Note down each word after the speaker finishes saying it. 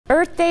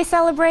Earth Day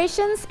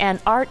celebrations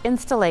and art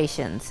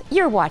installations.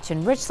 You're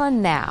watching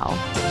Richland Now.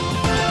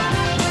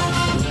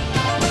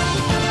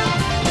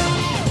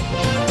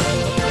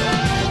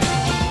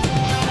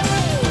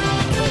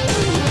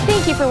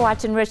 Thank you for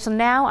watching Richland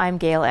Now. I'm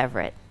Gail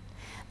Everett.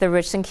 The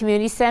Richland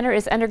Community Center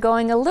is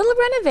undergoing a little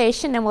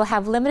renovation and will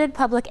have limited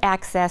public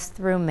access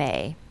through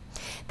May.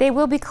 They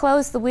will be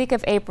closed the week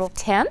of April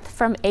 10th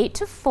from 8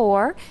 to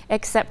 4,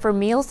 except for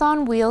Meals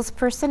on Wheels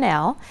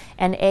personnel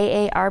and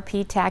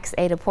AARP Tax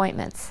Aid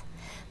appointments.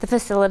 The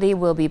facility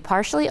will be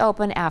partially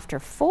open after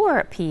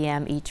 4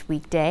 p.m. each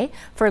weekday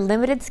for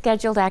limited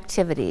scheduled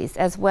activities,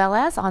 as well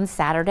as on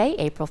Saturday,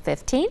 April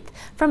 15th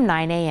from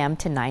 9 a.m.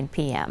 to 9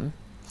 p.m.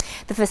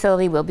 The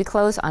facility will be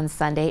closed on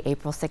Sunday,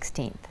 April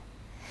 16th.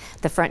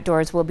 The front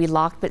doors will be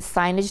locked, but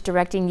signage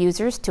directing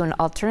users to an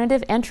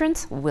alternative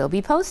entrance will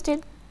be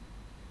posted.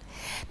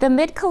 The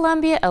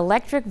Mid-Columbia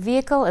Electric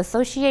Vehicle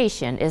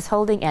Association is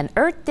holding an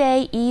Earth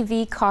Day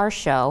EV car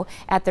show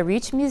at the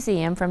Reach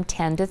Museum from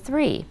 10 to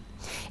 3.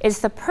 It's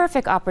the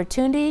perfect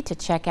opportunity to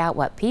check out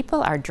what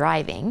people are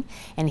driving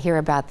and hear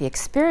about the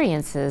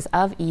experiences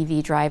of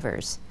EV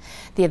drivers.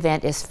 The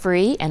event is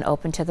free and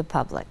open to the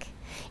public.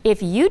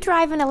 If you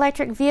drive an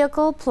electric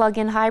vehicle,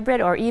 plug-in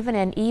hybrid, or even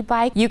an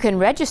e-bike, you can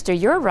register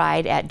your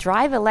ride at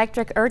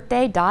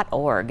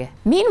driveelectricearthday.org.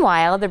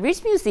 Meanwhile, the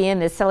Reach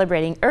Museum is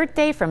celebrating Earth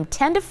Day from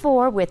 10 to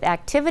 4 with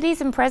activities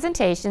and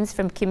presentations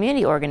from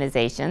community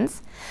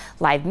organizations,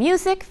 live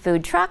music,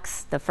 food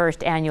trucks, the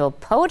first annual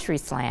Poetry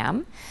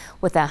Slam,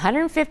 with a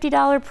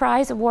 $150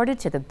 prize awarded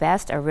to the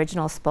best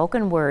original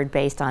spoken word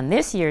based on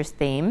this year's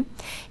theme,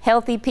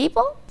 Healthy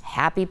People,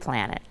 Happy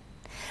Planet.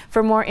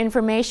 For more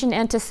information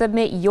and to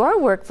submit your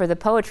work for the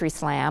Poetry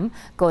Slam,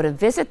 go to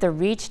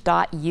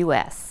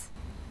visitthereach.us.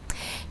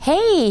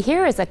 Hey,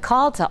 here is a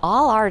call to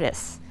all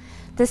artists.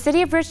 The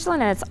City of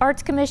Richland and its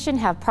Arts Commission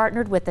have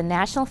partnered with the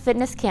National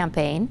Fitness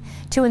Campaign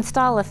to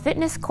install a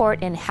fitness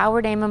court in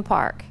Howard Amon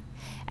Park.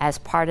 As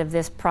part of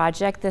this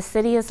project, the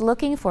city is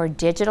looking for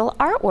digital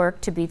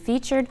artwork to be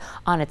featured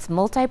on its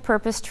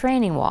multi-purpose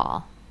training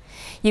wall.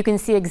 You can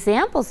see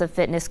examples of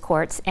fitness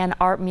courts and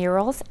art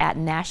murals at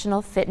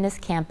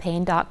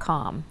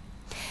nationalfitnesscampaign.com.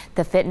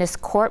 The fitness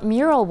court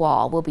mural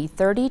wall will be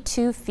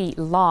 32 feet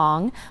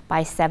long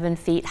by 7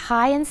 feet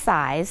high in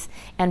size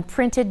and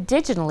printed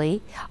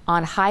digitally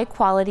on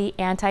high-quality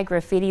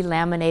anti-graffiti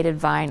laminated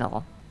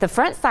vinyl. The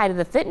front side of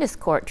the fitness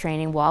court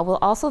training wall will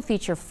also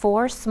feature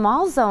 4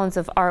 small zones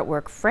of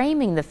artwork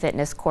framing the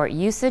fitness court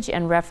usage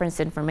and reference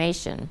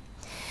information.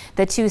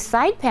 The 2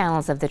 side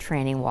panels of the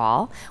training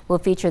wall will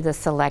feature the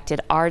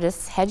selected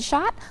artist's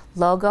headshot,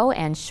 logo,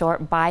 and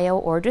short bio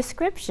or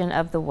description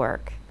of the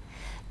work.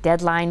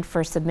 Deadline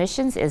for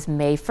submissions is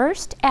May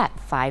 1st at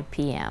 5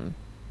 p.m.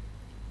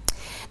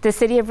 The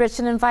City of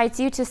Richland invites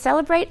you to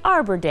celebrate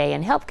Arbor Day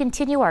and help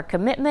continue our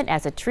commitment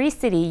as a Tree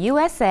City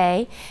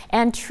USA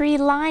and Tree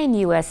Line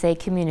USA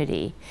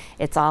community.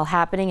 It's all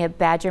happening at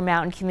Badger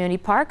Mountain Community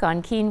Park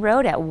on Keene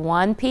Road at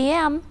 1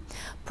 p.m.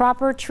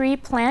 Proper tree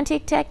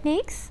planting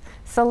techniques,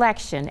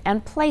 selection,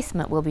 and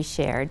placement will be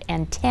shared,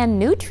 and 10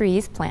 new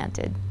trees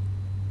planted.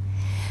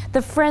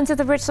 The Friends of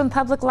the Richland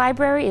Public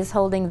Library is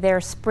holding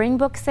their spring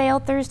book sale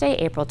Thursday,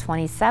 April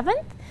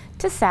 27th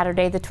to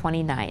Saturday the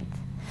 29th.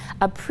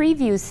 A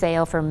preview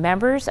sale for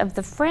members of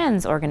the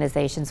Friends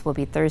organizations will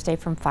be Thursday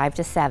from 5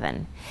 to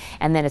 7.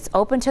 And then it's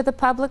open to the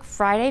public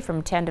Friday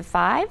from 10 to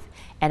 5,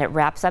 and it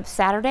wraps up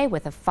Saturday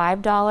with a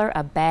 $5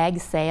 a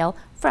bag sale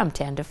from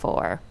 10 to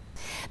 4.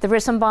 The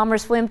Richland Bomber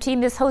swim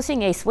team is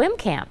hosting a swim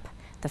camp.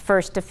 The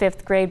 1st to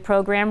 5th grade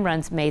program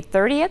runs May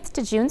 30th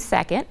to June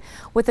 2nd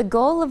with the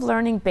goal of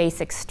learning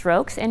basic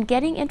strokes and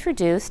getting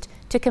introduced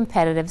to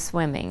competitive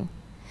swimming.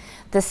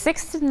 The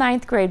 6th to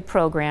 9th grade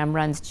program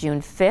runs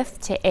June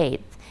 5th to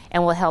 8th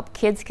and will help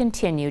kids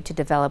continue to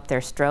develop their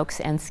strokes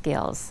and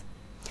skills.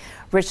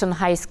 Richland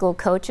High School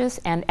coaches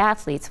and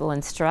athletes will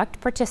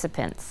instruct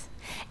participants.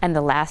 And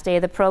the last day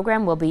of the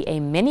program will be a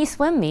mini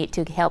swim meet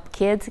to help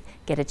kids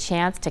get a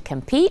chance to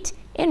compete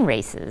in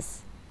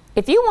races.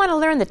 If you want to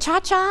learn the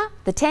cha-cha,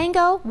 the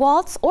tango,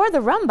 waltz, or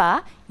the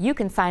rumba, you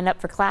can sign up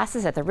for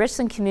classes at the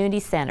Richland Community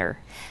Center.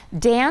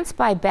 Dance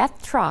by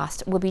Beth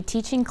Trost will be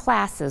teaching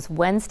classes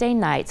Wednesday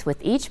nights,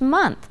 with each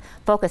month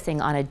focusing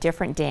on a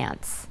different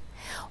dance.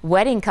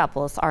 Wedding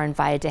couples are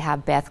invited to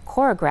have Beth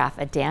choreograph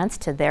a dance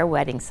to their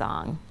wedding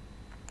song.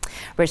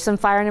 Richland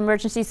Fire and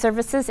Emergency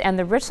Services and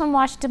the Richland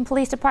Washington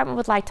Police Department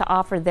would like to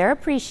offer their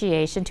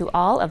appreciation to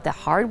all of the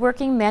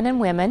hardworking men and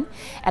women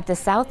at the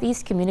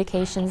Southeast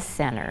Communications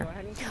Center.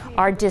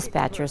 Our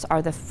dispatchers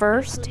are the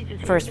first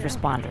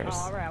responders.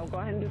 All right, I'll go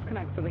ahead and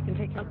disconnect so they can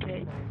take your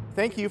case.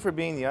 Thank you for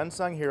being the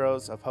unsung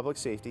heroes of public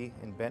safety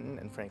in Benton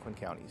and Franklin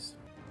counties.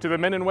 To the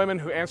men and women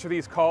who answer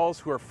these calls,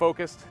 who are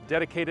focused,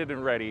 dedicated,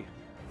 and ready,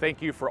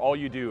 thank you for all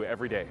you do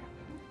every day.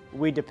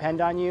 We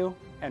depend on you,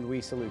 and we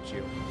salute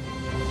you.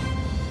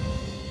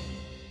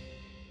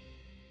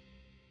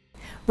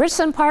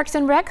 Richland Parks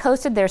and Rec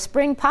hosted their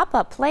spring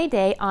pop-up play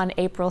day on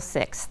April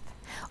 6th.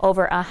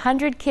 Over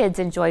 100 kids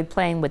enjoyed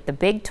playing with the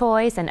big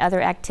toys and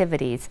other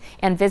activities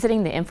and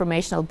visiting the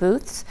informational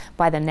booths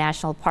by the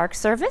National Park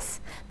Service,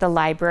 the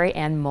library,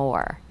 and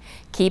more.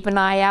 Keep an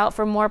eye out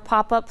for more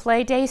pop-up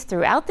play days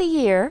throughout the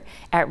year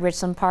at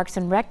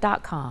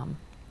richlandparksandrec.com.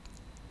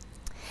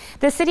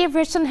 The City of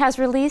Richland has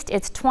released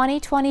its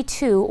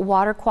 2022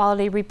 Water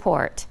Quality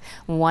Report.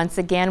 Once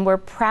again, we're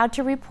proud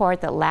to report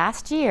that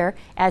last year,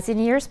 as in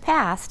years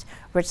past,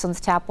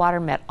 Richland's tap water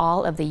met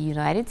all of the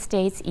United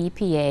States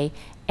EPA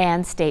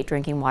and state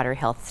drinking water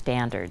health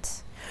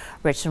standards.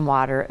 Richland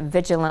Water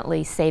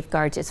vigilantly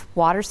safeguards its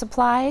water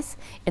supplies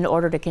in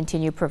order to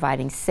continue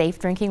providing safe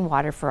drinking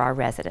water for our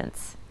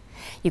residents.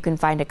 You can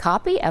find a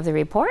copy of the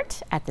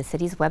report at the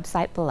city's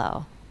website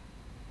below.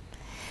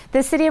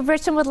 The City of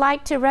Richland would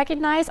like to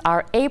recognize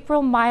our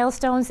April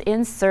milestones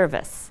in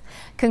service.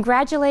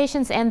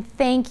 Congratulations and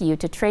thank you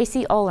to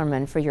Tracy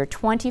Olerman for your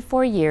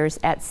 24 years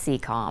at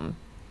CCOM.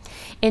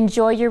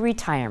 Enjoy your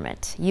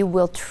retirement. You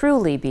will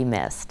truly be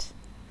missed.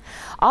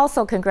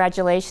 Also,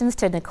 congratulations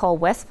to Nicole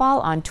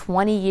Westfall on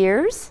 20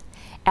 years,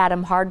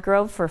 Adam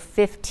Hardgrove for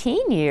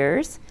 15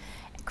 years,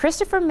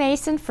 Christopher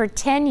Mason for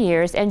 10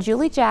 years, and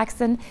Julie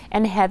Jackson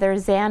and Heather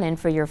Zanin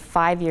for your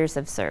 5 years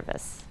of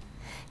service.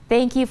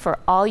 Thank you for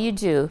all you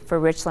do for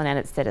Richland and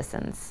its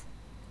citizens.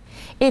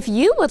 If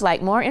you would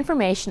like more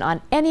information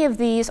on any of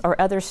these or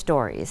other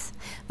stories,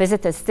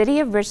 visit the City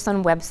of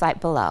Richland website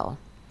below.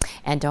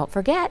 And don't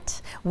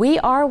forget, we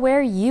are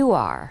where you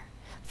are.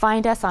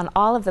 Find us on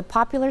all of the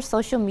popular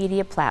social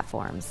media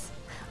platforms.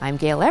 I'm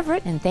Gail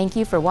Everett, and thank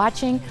you for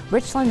watching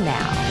Richland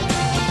Now.